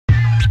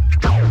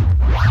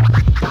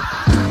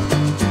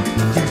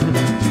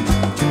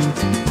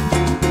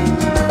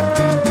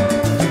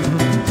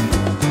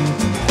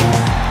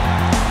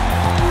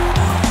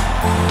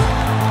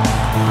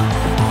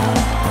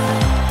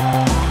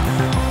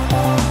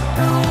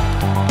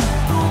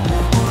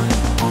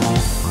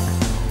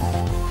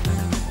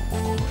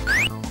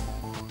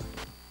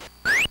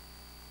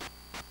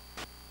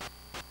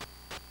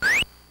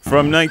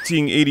From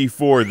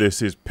 1984,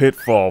 this is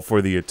Pitfall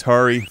for the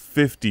Atari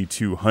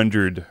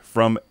 5200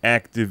 from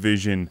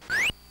Activision.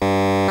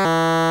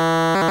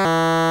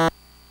 I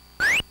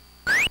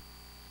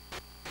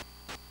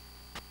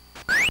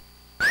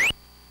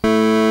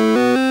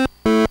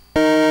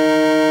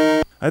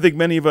think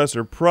many of us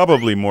are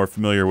probably more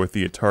familiar with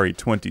the Atari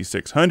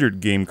 2600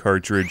 game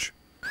cartridge.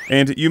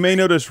 And you may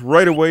notice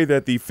right away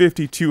that the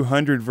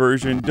 5200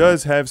 version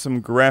does have some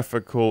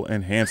graphical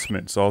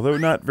enhancements, although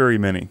not very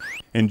many.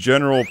 In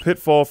general,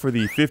 Pitfall for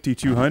the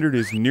 5200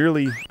 is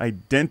nearly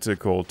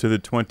identical to the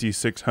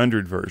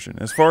 2600 version,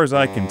 as far as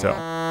I can tell.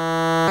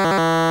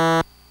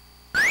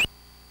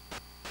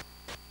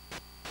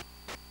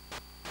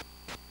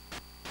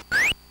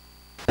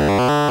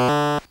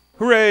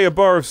 Hooray, a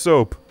bar of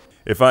soap!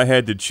 If I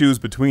had to choose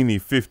between the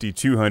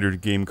 5200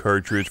 game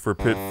cartridge for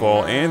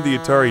Pitfall and the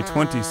Atari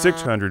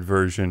 2600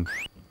 version,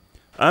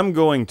 I'm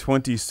going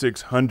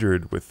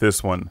 2600 with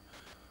this one,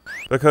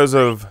 because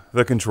of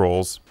the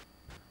controls.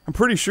 I'm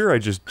pretty sure I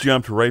just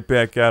jumped right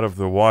back out of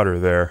the water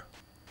there.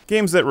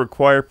 Games that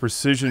require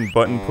precision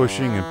button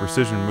pushing and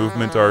precision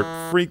movement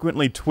are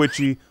frequently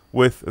twitchy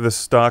with the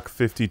stock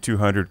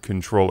 5200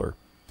 controller.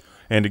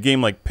 And a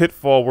game like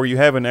Pitfall, where you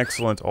have an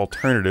excellent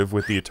alternative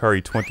with the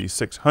Atari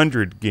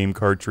 2600 game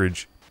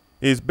cartridge,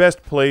 is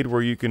best played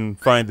where you can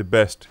find the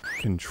best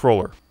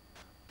controller.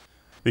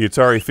 The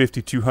Atari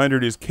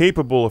 5200 is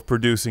capable of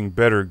producing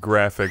better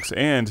graphics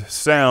and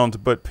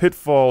sound, but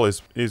Pitfall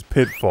is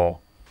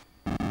Pitfall.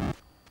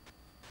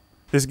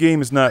 This game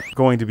is not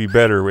going to be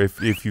better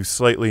if you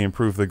slightly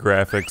improve the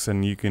graphics,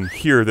 and you can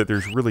hear that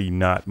there's really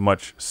not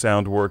much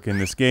sound work in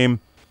this game.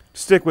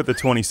 Stick with the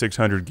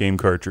 2600 game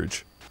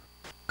cartridge.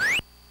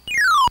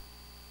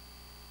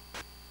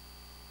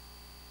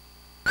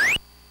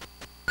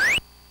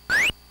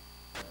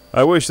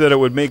 I wish that it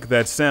would make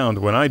that sound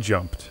when I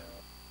jumped.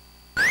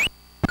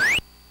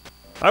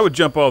 I would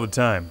jump all the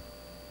time.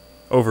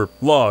 Over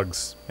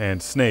logs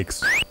and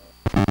snakes.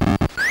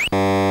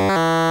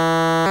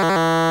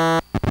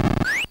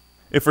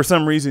 If for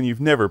some reason you've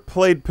never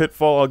played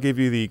Pitfall, I'll give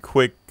you the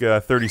quick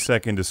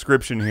 30-second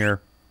description here.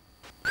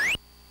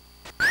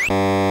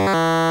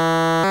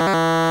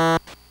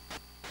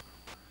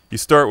 You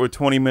start with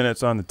 20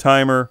 minutes on the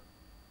timer,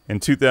 and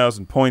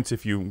 2,000 points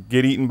if you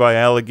get eaten by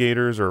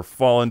alligators or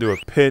fall into a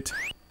pit.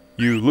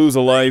 You lose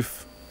a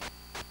life.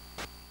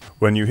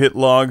 When you hit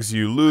logs,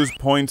 you lose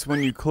points.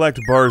 When you collect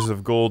bars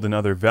of gold and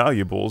other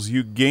valuables,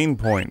 you gain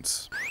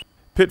points.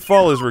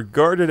 Pitfall is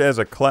regarded as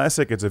a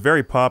classic. It's a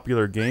very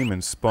popular game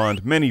and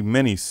spawned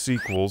many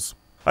sequels.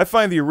 I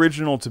find the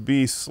original to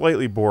be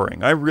slightly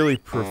boring. I really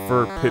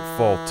prefer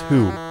Pitfall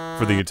 2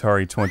 for the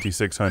Atari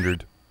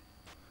 2600.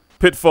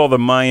 Pitfall the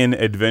Mayan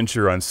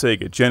Adventure on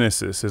Sega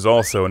Genesis is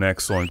also an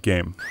excellent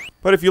game.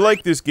 But if you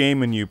like this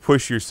game and you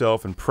push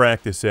yourself and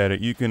practice at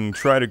it, you can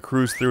try to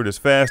cruise through it as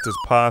fast as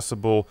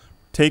possible,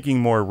 taking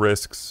more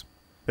risks.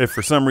 If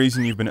for some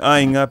reason you've been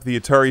eyeing up the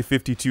Atari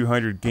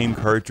 5200 game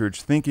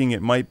cartridge thinking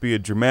it might be a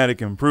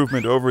dramatic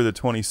improvement over the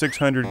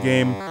 2600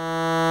 game,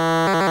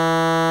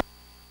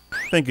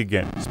 think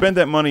again. Spend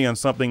that money on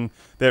something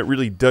that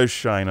really does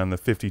shine on the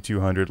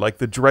 5200, like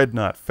the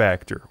Dreadnought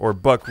Factor or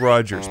Buck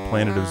Rogers'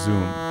 Planet of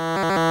Zoom.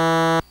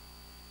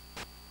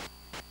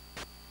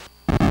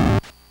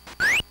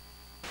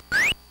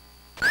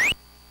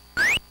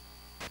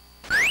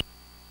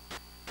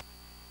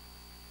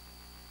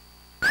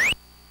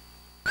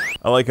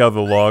 I like how the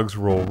logs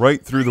roll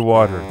right through the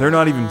water. They're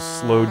not even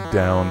slowed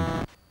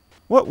down.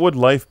 What would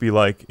life be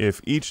like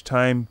if each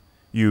time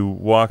you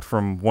walked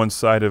from one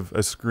side of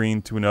a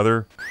screen to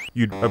another,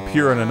 you'd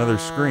appear on another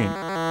screen?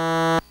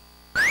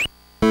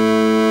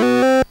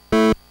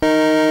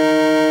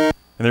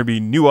 And there'd be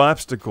new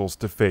obstacles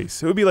to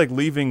face. It would be like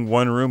leaving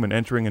one room and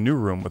entering a new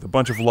room with a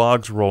bunch of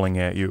logs rolling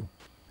at you,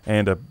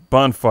 and a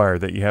bonfire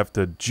that you have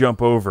to jump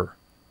over.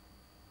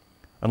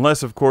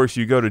 Unless, of course,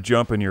 you go to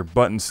jump and your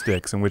button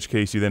sticks, in which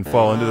case you then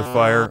fall into the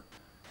fire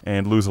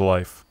and lose a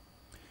life.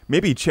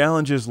 Maybe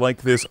challenges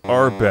like this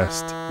are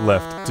best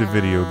left to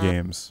video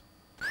games.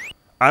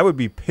 I would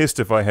be pissed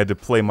if I had to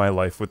play my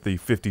life with the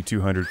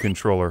 5200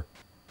 controller.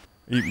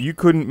 You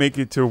couldn't make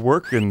it to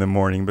work in the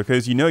morning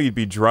because you know you'd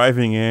be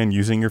driving in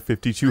using your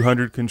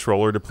 5200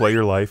 controller to play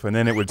your life, and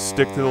then it would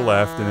stick to the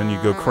left, and then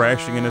you'd go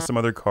crashing into some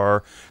other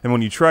car, and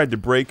when you tried to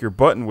brake, your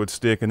button would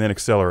stick and then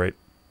accelerate.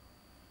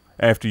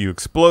 After you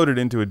exploded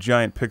into a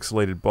giant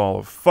pixelated ball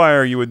of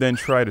fire, you would then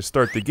try to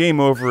start the game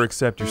over,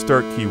 except your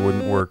start key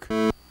wouldn't work.